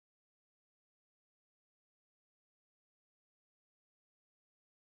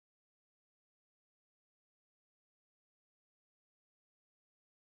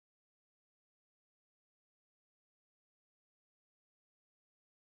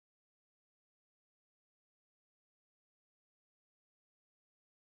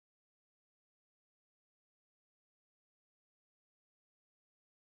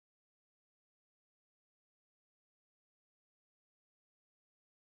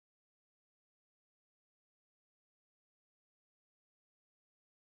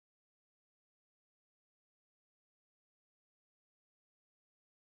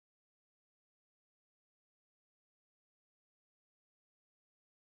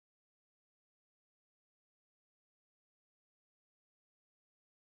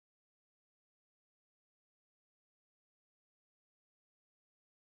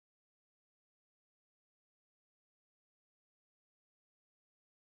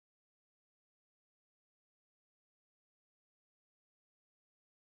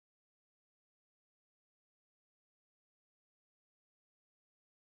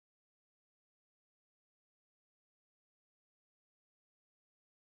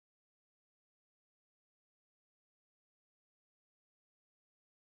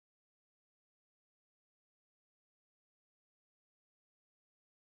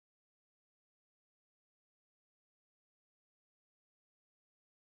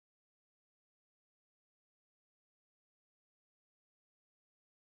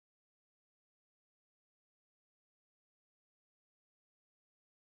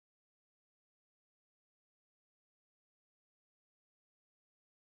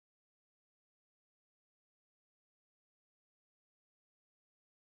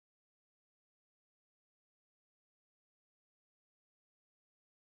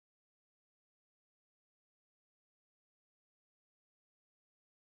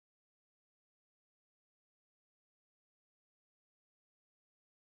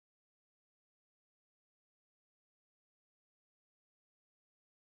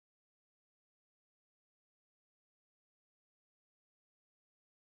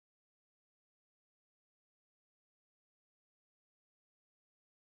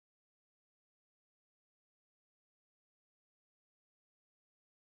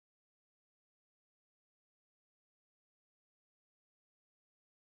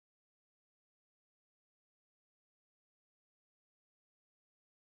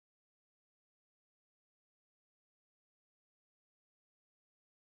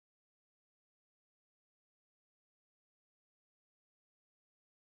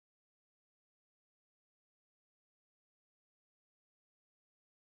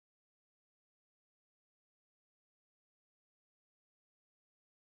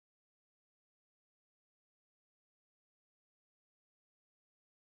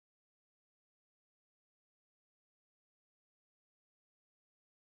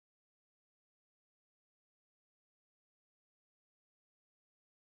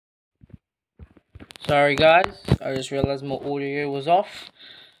Sorry guys, I just realized my audio was off.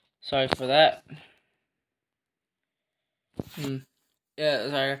 Sorry for that. Yeah,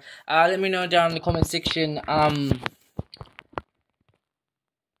 sorry. Let me know down in the comment section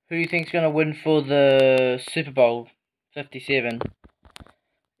who you think's gonna win for the Super Bowl 57.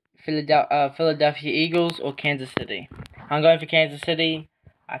 Philadelphia Eagles or Kansas City. I'm going for Kansas City.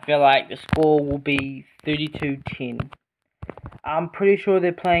 I feel like the score will be 32-10. I'm pretty sure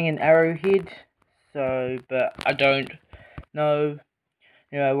they're playing in Arrowhead, but I don't know.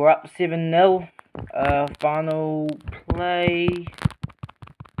 Anyway, we're up 7-0. Final play,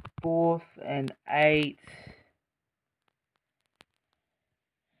 4th and 8.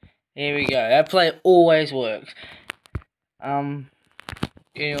 Here we go. That play always works. Anyway,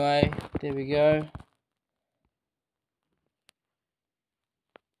 there we go.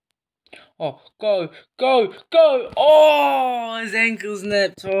 Oh, go! Oh, his ankle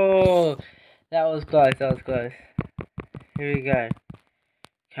snapped. Oh, that was close. Here we go.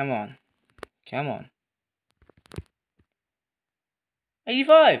 Come on. 85.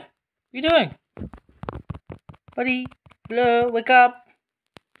 What are you doing? Buddy, hello, wake up.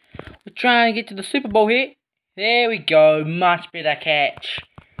 We're trying to get to the Super Bowl here. There we go. Much better catch.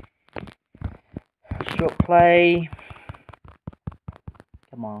 Short play.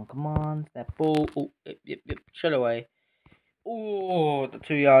 Come on. That ball. Oh, yep. Shut away. Oh, the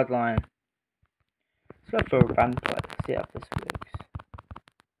 2-yard line. Let's go for a run play. See how this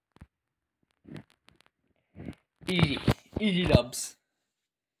works. Easy dubs.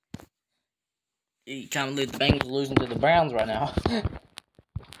 You can't believe the Bengals are losing to the Browns right now.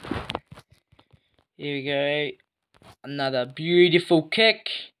 Here we go. Another beautiful kick.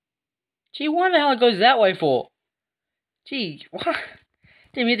 Gee, why the hell it goes that way for? Gee, what?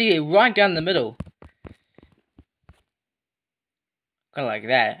 Damn, you had to get right down the middle. Kind of like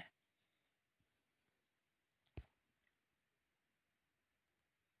that.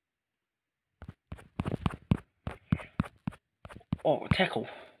 Oh, tackle.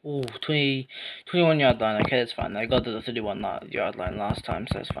 Oh, 21-yard line. Okay, that's fine. I got to the 31-yard line last time,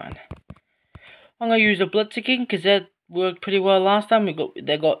 so that's fine. I'm gonna use a blitz again because that worked pretty well last time.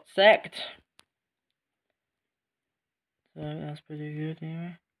 They got sacked. So that's pretty good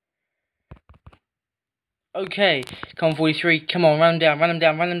anyway. Okay, come on 43. Come on, run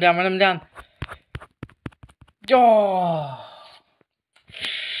him down. Oh.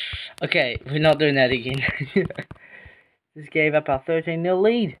 Okay, we're not doing that again. Just gave up our 13-0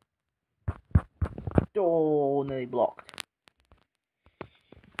 lead. Oh, nearly blocked.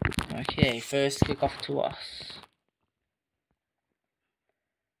 Okay, first kickoff to us.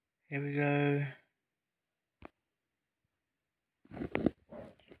 Here we go.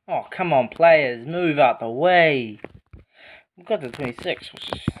 Oh, come on, players, move out the way. We've got the 26, which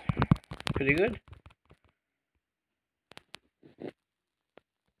is pretty good.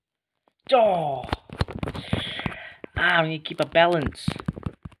 Oh! We need to keep a balance.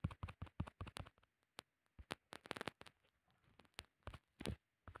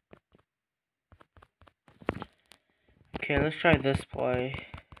 Okay, let's try this play.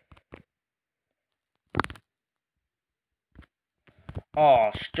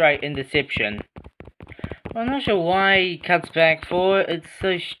 Oh, straight interception. I'm not sure why he cuts back for it. It's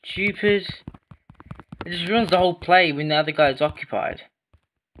so stupid. It just ruins the whole play when the other guy is occupied.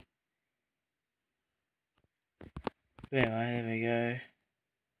 Anyway, there we go.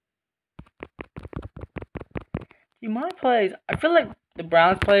 See, my players, I feel like the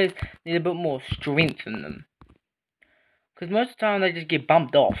Browns players need a bit more strength in them. Because most of the time they just get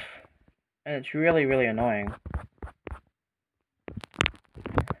bumped off. And it's really, really annoying.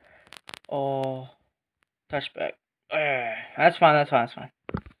 Oh, touchback. That's fine.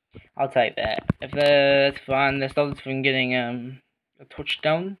 I'll take that. If that's fine, that stops us from getting a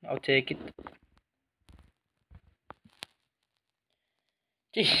touchdown, I'll take it.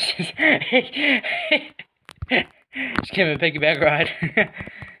 Jesus. Just give him a piggyback ride.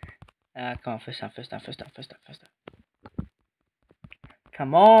 Come on, first down.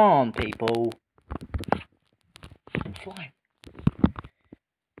 Come on, people. Fly.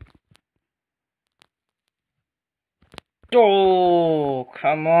 Oh,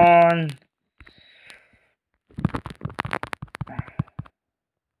 come on.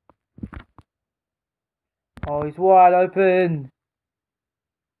 Oh, he's wide open.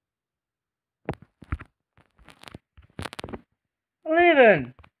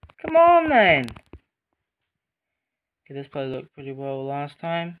 Come on, then. Okay, this play looked pretty well last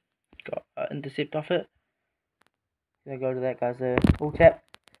time. Got intercept off it. Gonna go to that guy's full tap.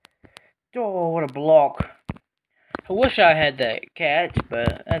 Oh, what a block. I wish I had that catch,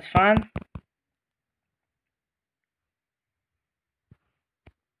 but that's fine.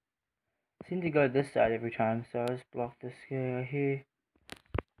 seem to go this side every time, so let's block this guy here.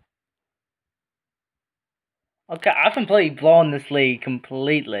 Okay, I've completely blown this lead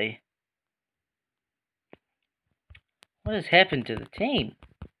completely. What has happened to the team?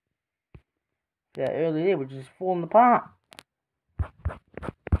 That early there was just falling apart.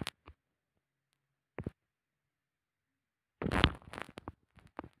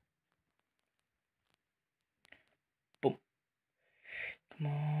 Boom. Come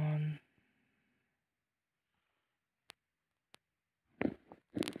on.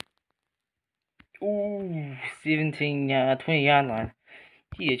 Ooh, 17, 20 yard line.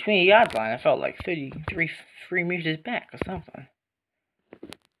 Gee, 20 yard line, I felt like 3 meters back or something.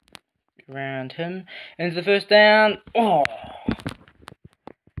 Around him. Into the first down. Oh!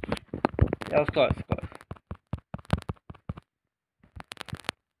 That was close.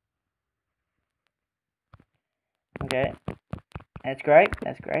 Okay. That's great.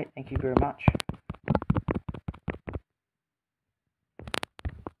 Thank you very much.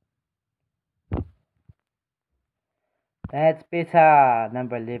 That's better.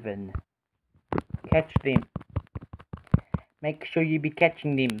 Number 11. Catch them. Make sure you be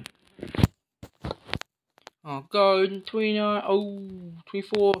catching them. Oh, go. 29. Oh,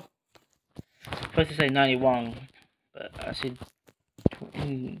 24. Supposed to say 91. But I said...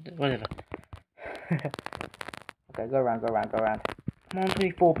 whatever. Okay, go around. Come on,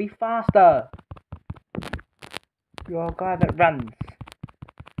 24. Be faster. You're a guy that runs.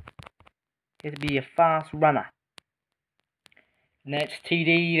 You have to be a fast runner. And that's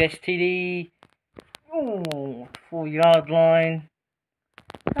TD. Oh, 4 yard line.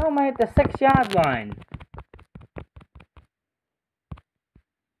 How am I at the 6 yard line?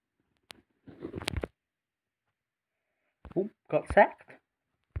 Oop, got sacked.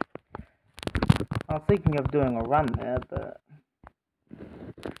 I was thinking of doing a run there, but...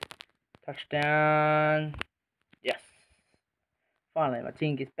 Touchdown. Yes. Finally, my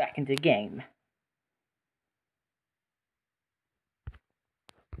team gets back into the game.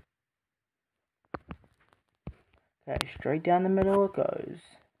 Okay, straight down the middle it goes.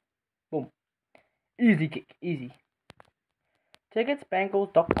 Boom. Easy kick, easy.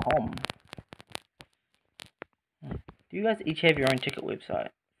 Ticketsbangles.com. Do you guys each have your own ticket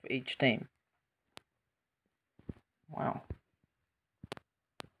website for each team? Wow.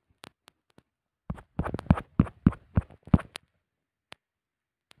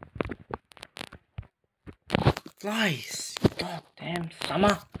 Flies! God damn,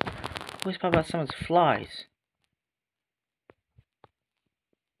 summer! Always talk about summer's flies.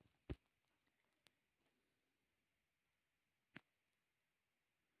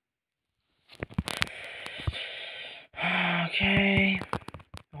 Okay.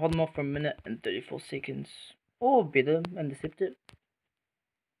 Hold them off for a minute and 34 seconds. Or better, intercept it.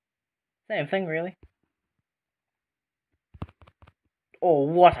 Same thing, really. Oh,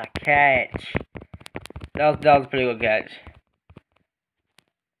 what a catch! That was a pretty good catch.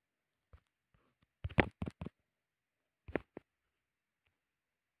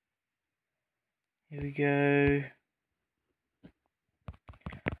 Here we go.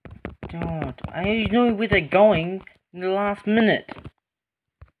 God, I know where they're going in the last minute.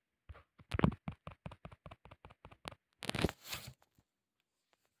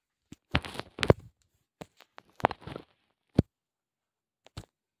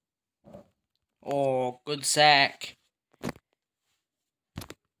 Oh, good sack.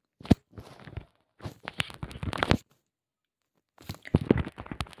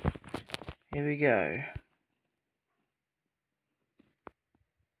 Here we go.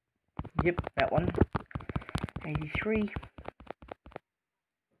 Yep, that one. 83.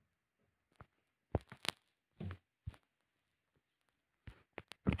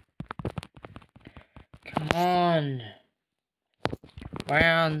 Come on.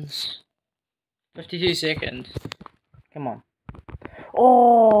 Rounds. 52 seconds. Come on.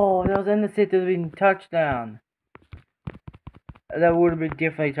 Oh, that was intercepted. That would have been touchdown. That would have been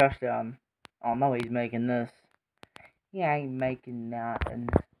definitely touchdown. Oh no, he's making this. He ain't making nothing.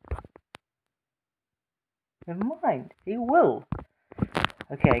 Never mind, he will.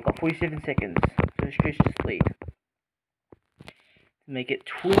 Okay, got 47 seconds to stretch this lead. Make it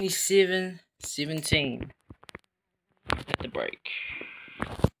 27-17 at the break.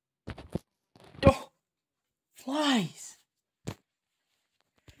 Oh, flies.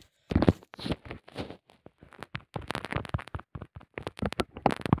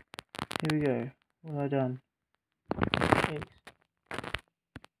 Here we go. What have I done?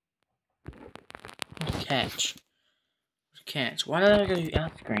 Catch. Catch. Why did I go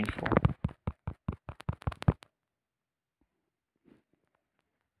out screen for?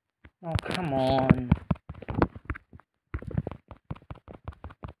 Oh, come on.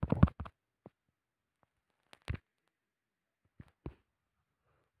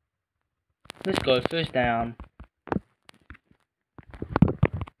 Let's go, first down.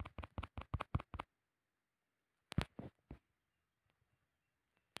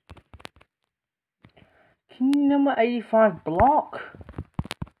 Number 85 block.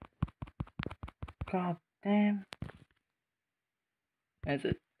 God damn. That's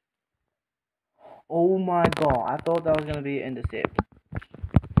it. Oh my god, I thought that was gonna be an intercept.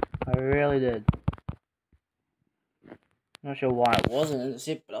 I really did. Not sure why it wasn't an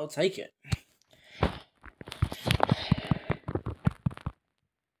intercept, but I'll take it.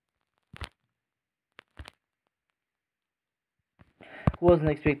 Wasn't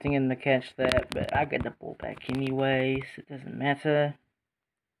expecting him to catch that, but I get the ball back anyways. It doesn't matter.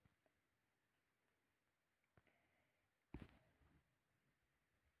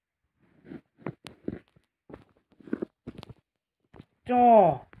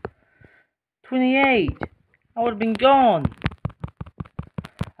 Oh, 28. I would have been gone.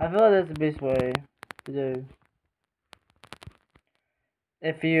 I feel like that's the best way to do.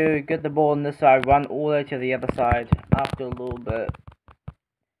 If you get the ball on this side, run all the way to the other side after a little bit.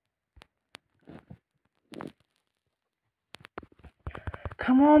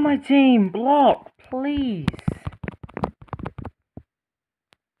 Come on, my team, block, please.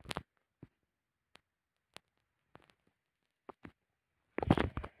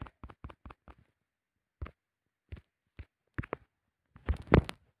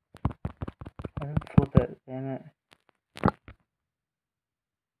 I didn't flip it, damn it.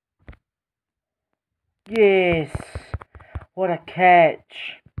 Yes! What a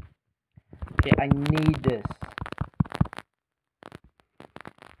catch! Okay, I need this.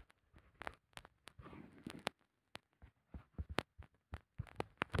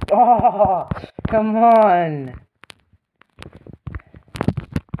 Oh! Come on!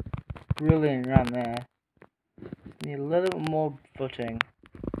 Brilliant run there. Need a little bit more footing.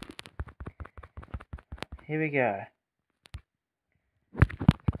 Here we go.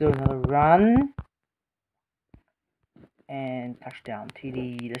 Let's do another run. And touchdown,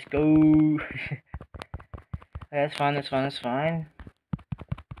 TD, let's go. Okay, that's fine, that's fine, that's fine.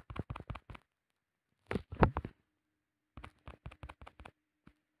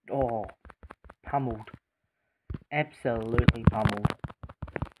 Oh, pummeled. Absolutely pummeled.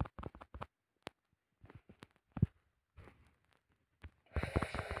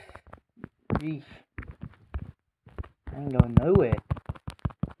 Eesh. I ain't going nowhere.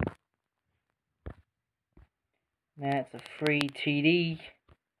 That's a free TD.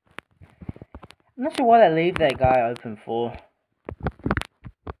 I'm not sure why they leave that guy open for.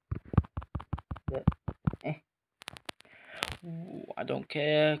 But, Ooh, I don't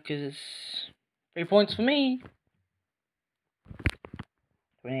care, because it's 3 points for me.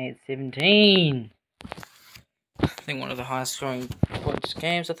 28-17. I think one of the highest scoring points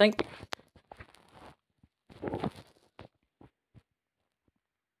games, I think.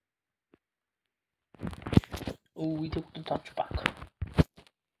 Oh, we took the touchback.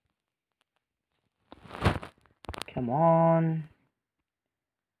 Come on.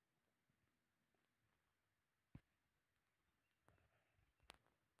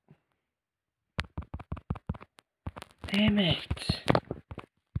 Damn it.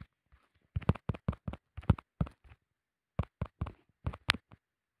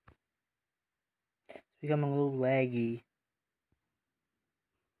 It's becoming a little laggy.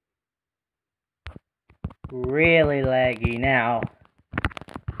 Really laggy now.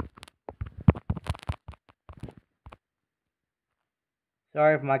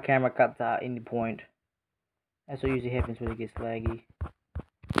 Sorry if my camera cuts out at any point. That's what usually happens when it gets laggy.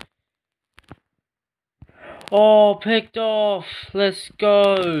 Oh, picked off! Let's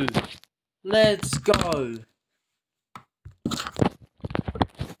go! Let's go!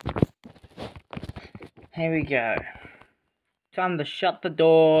 Here we go. Time to shut the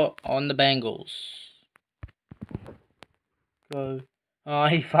door on the Bengals. Go. Oh,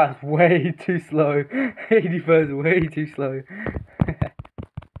 85's way too slow. 85's way too slow.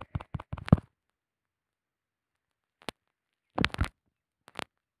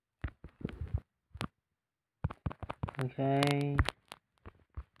 Okay.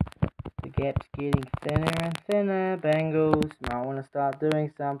 The gap's getting thinner and thinner. Bengals might want to start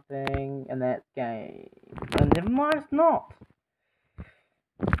doing something in that game. And never mind, it's not.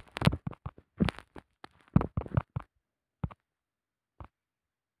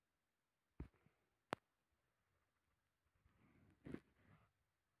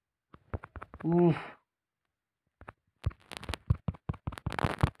 Oof.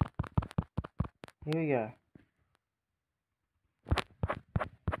 Here we go.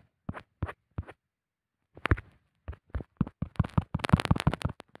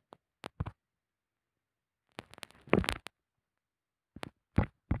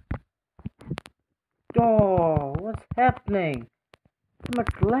 Oh, what's happening? So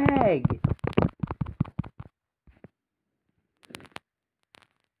much lag.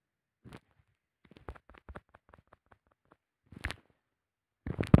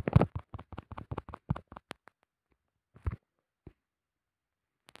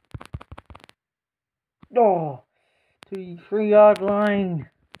 Oh, to the 3-yard line.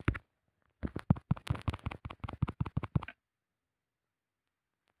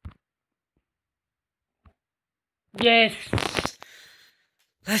 Yes!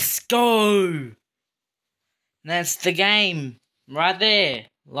 Let's go! That's the game. Right there.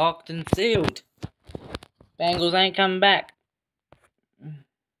 Locked and sealed. Bengals ain't coming back. I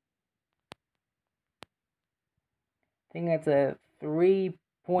think that's a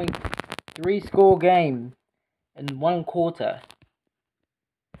 3.3 score game in 1 quarter.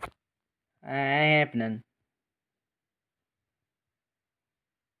 Ain't happening.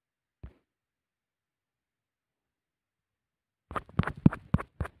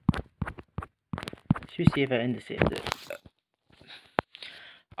 Should see if I intercept it.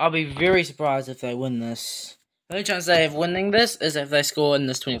 I'll be very surprised if they win this. The only chance they have winning this is if they score in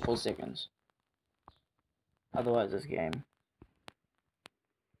this 24 seconds. Otherwise, this game.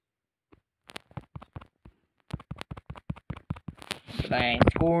 But they ain't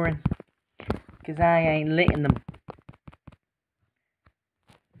scoring. Because I ain't letting them.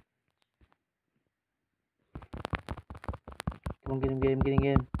 Come on, get him.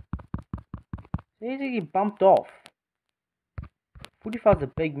 They usually get bumped off. 45's a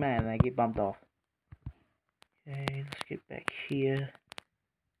big man and they get bumped off. Okay, let's get back here.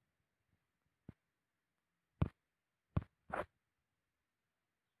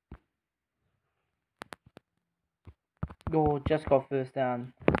 Oh, just got first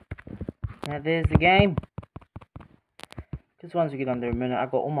down. Now there's the game. Because once we get under a minute, I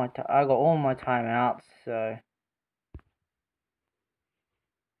got all my timeouts, so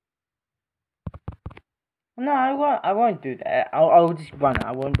no, I won't do that. I'll just run it.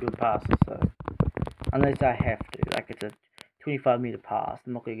 I won't do a pass, so unless I have to. Like it's a 25-meter pass.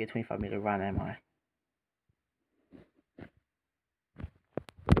 I'm not gonna get 25-meter run, am I?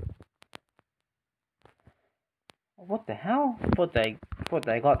 What the hell? Thought they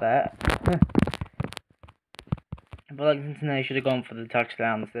got that. But like Cincinnati should have gone for the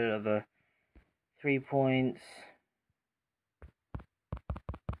touchdown instead of the 3 points.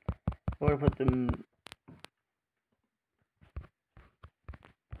 Or put them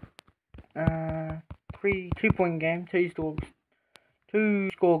 2-point game, two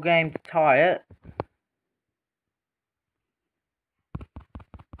score game to tie it.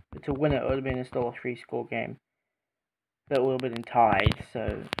 But to win it would have been still a 3-score game. That would have been tied, so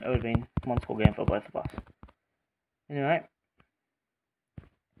it would have been 1-score game for both of us. Anyway,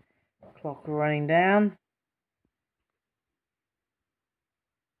 clock running down.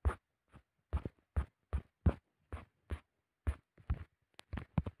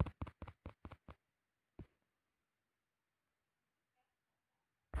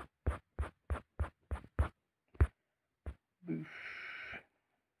 Boosh.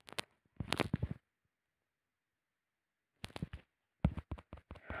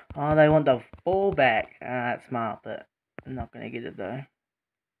 Oh, they want the ball back. That's smart, but I'm not going to get it though.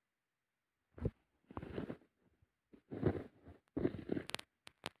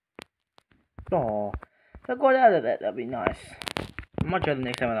 Oh, if I got out of that, that'd be nice. Much rather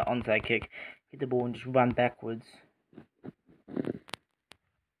next time with an onside kick, get the ball and just run backwards.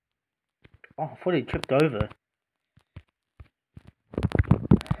 Oh, I thought he tripped over.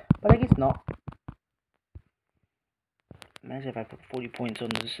 But I guess not. Imagine if I put 40 points on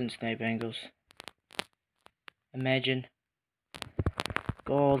the Cincinnati Bengals. Imagine.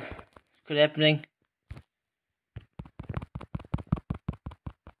 God, it's good happening.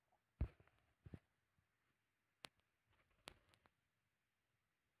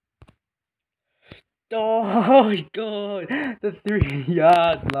 Oh my God, the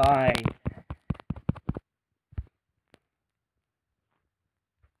 3-yard line.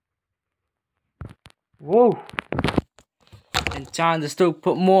 Whoa. And time to still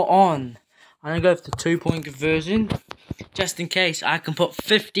put more on. I'm going to go for the 2-point conversion. Just in case I can put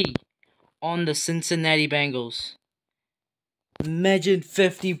 50 on the Cincinnati Bengals. Imagine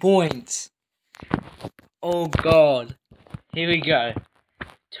 50 points. Oh God. Here we go.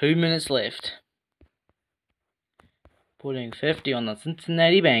 2 minutes left. Putting 50 on the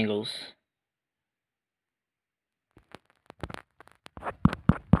Cincinnati Bengals.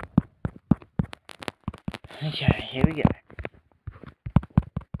 Okay, here we go.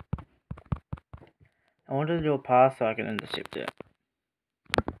 I wanted to do a pass so I can intercept it.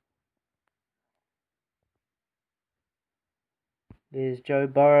 There's Joe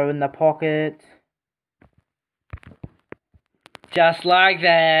Burrow in the pocket. Just like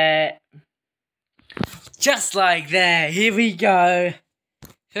that. Just like that. Here we go.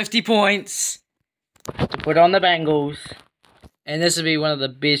 50 points to put on the Bengals. And this will be one of the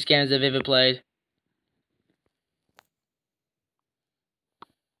best games I've ever played.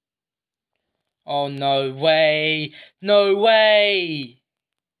 Oh, no way. No way.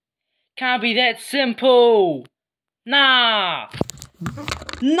 Can't be that simple. Nah.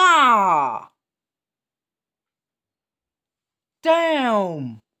 Nah.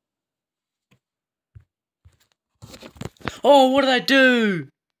 Damn. Oh, what did I do?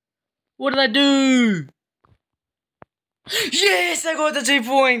 What did I do? Yes, I got the 2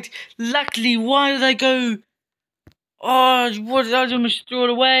 point. Luckily, why did I go? Oh, what did I do? I almost threw it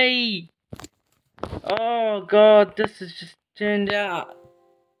away. Oh, God, this has just turned out.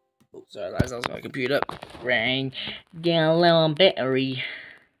 Oh, sorry, that was my computer. Rang. Down low on battery.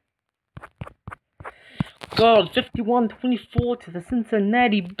 God, 51-24 to the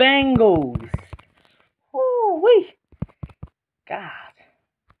Cincinnati Bengals. Oh, wee. God.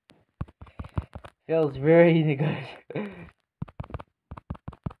 Feels very good.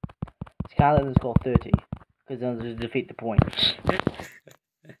 Can't let them score 30. Because then they'll defeat the point.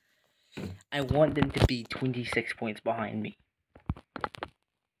 I want them to be 26 points behind me.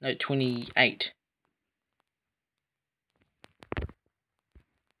 No, 28.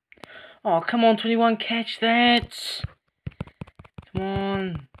 Oh, come on, 21, catch that. Come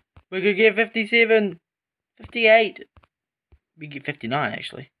on. We could get 57. 58. We get 59,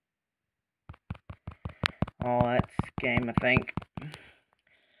 actually. Oh, that's game, I think.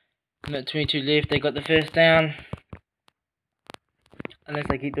 Minute 22 left, they got the first down. Unless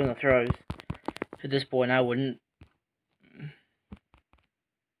they keep doing the throws. At this point, I wouldn't.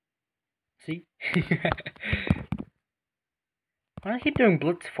 See? What do I keep doing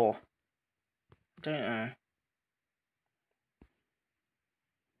blitz for? I don't know.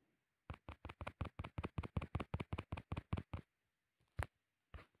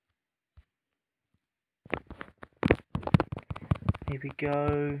 Here we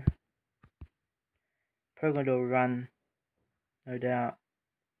go. Probably gonna do a run. No doubt.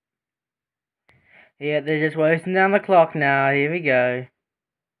 Yeah, they're just wasting down the clock now. Here we go.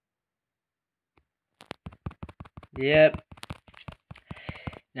 Yep.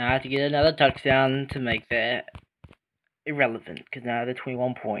 Now I have to get another touchdown to make that irrelevant. Because now they're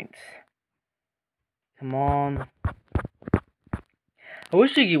 21 points. Come on. I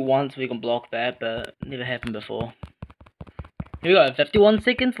wish we could get one so we can block that, but never happened before. Here we go. 51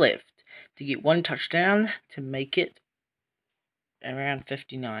 seconds left to get one touchdown to make it around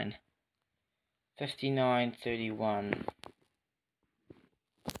 59. 59-31.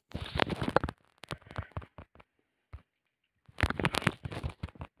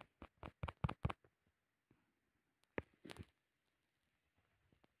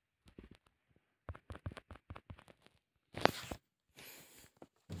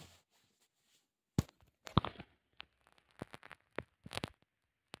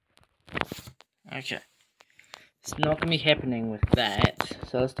 Okay. It's not going to be happening with that,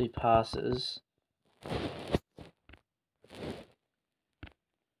 so let's do passes.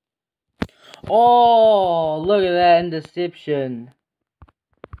 Oh, look at that interception.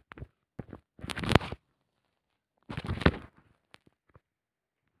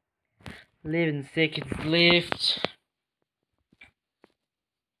 "11 seconds left."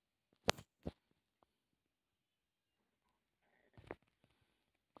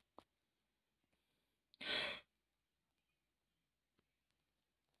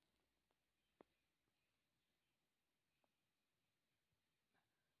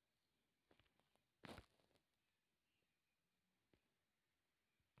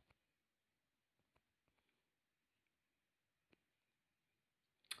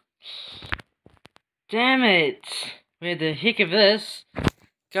 Damn it! We had the heck of this.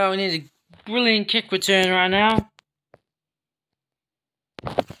 Go, we need a brilliant kick return right now.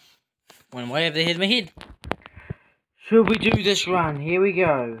 One way over the head of my head. Should we do this run? Here we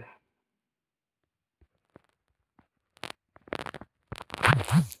go.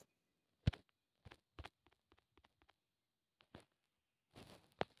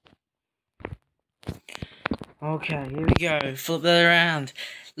 Okay, here we go. Flip that around.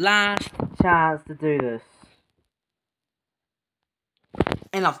 Last chance to do this.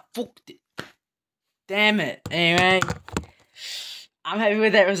 And I fucked it. Damn it. Anyway, I'm happy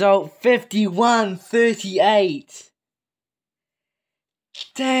with that result. 51-38.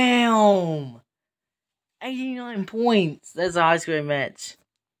 Damn. 89 points. That's a high scoring match.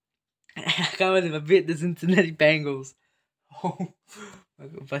 I can't believe I bet the Cincinnati Bengals. Oh,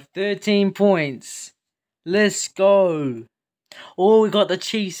 by 13 points. Let's go. Oh, we got the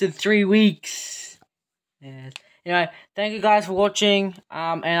Chiefs in 3 weeks. Yes. Anyway, thank you guys for watching.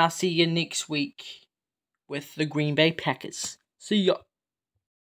 And I'll see you next week with the Green Bay Packers. See ya.